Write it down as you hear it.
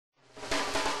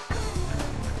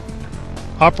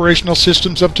Operational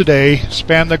systems of today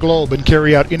span the globe and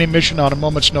carry out any mission on a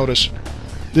moment's notice.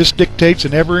 This dictates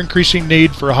an ever-increasing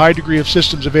need for a high degree of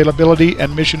systems availability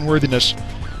and mission worthiness.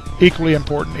 Equally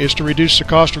important is to reduce the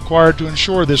cost required to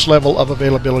ensure this level of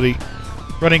availability.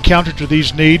 Running counter to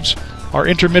these needs are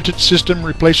intermittent system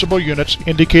replaceable units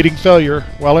indicating failure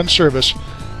while in service,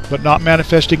 but not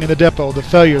manifesting in the depot the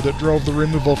failure that drove the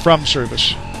removal from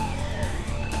service.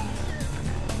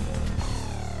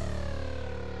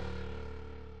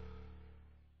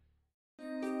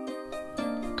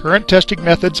 Current testing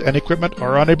methods and equipment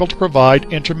are unable to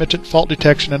provide intermittent fault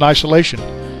detection and isolation,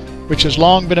 which has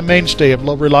long been a mainstay of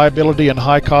low reliability and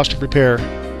high cost of repair.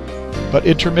 But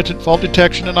intermittent fault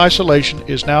detection and isolation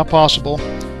is now possible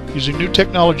using new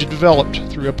technology developed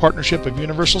through a partnership of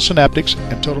Universal Synaptics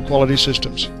and Total Quality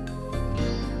Systems.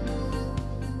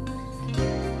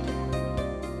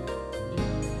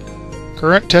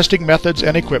 Current testing methods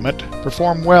and equipment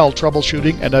perform well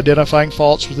troubleshooting and identifying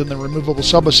faults within the removable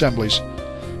subassemblies,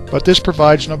 but this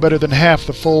provides no better than half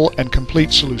the full and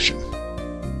complete solution.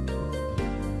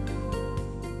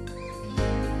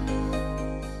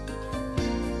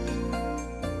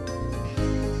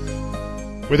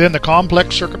 Within the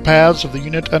complex circuit paths of the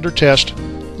unit under test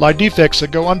lie defects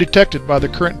that go undetected by the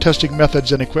current testing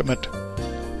methods and equipment.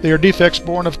 They are defects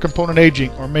born of component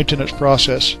aging or maintenance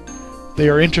process. They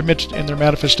are intermittent in their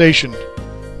manifestation.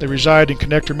 They reside in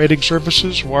connector mating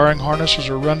surfaces, wiring harnesses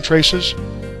or run traces,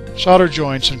 solder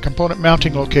joints, and component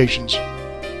mounting locations.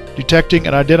 Detecting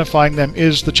and identifying them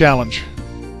is the challenge.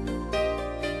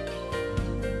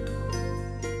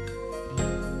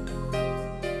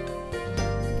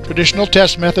 Traditional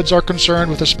test methods are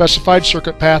concerned with a specified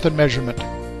circuit path and measurement.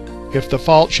 If the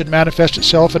fault should manifest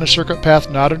itself in a circuit path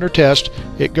not under test,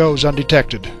 it goes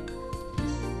undetected.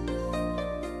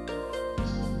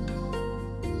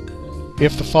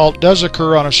 If the fault does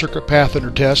occur on a circuit path under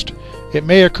test, it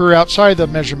may occur outside the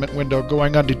measurement window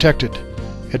going undetected.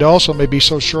 It also may be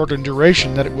so short in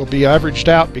duration that it will be averaged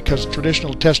out because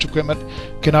traditional test equipment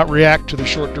cannot react to the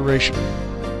short duration.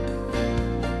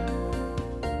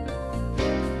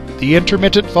 The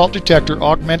intermittent fault detector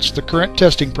augments the current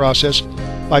testing process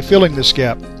by filling this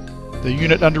gap. The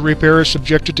unit under repair is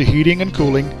subjected to heating and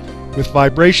cooling with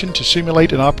vibration to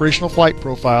simulate an operational flight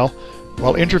profile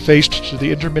while interfaced to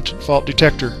the intermittent fault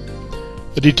detector.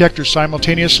 The detector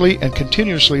simultaneously and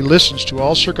continuously listens to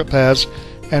all circuit paths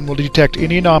and will detect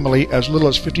any anomaly as little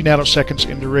as 50 nanoseconds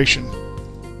in duration.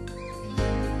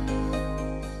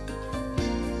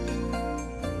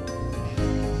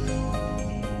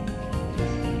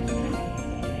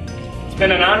 It's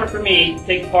been an honor for me to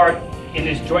take part in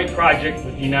this joint project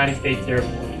with the United States Air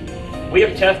Force. We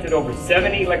have tested over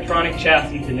 70 electronic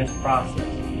chassis in this process.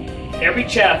 Every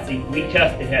chassis we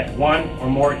tested had one or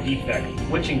more defects,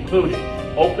 which included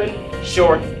open,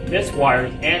 short, missed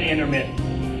wires, and intermittent.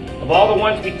 Of all the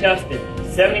ones we tested,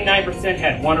 79%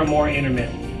 had one or more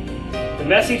intermittent. The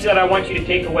message that I want you to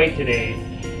take away today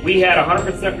is we had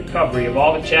 100% recovery of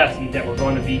all the chassis that were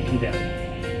going to be condemned.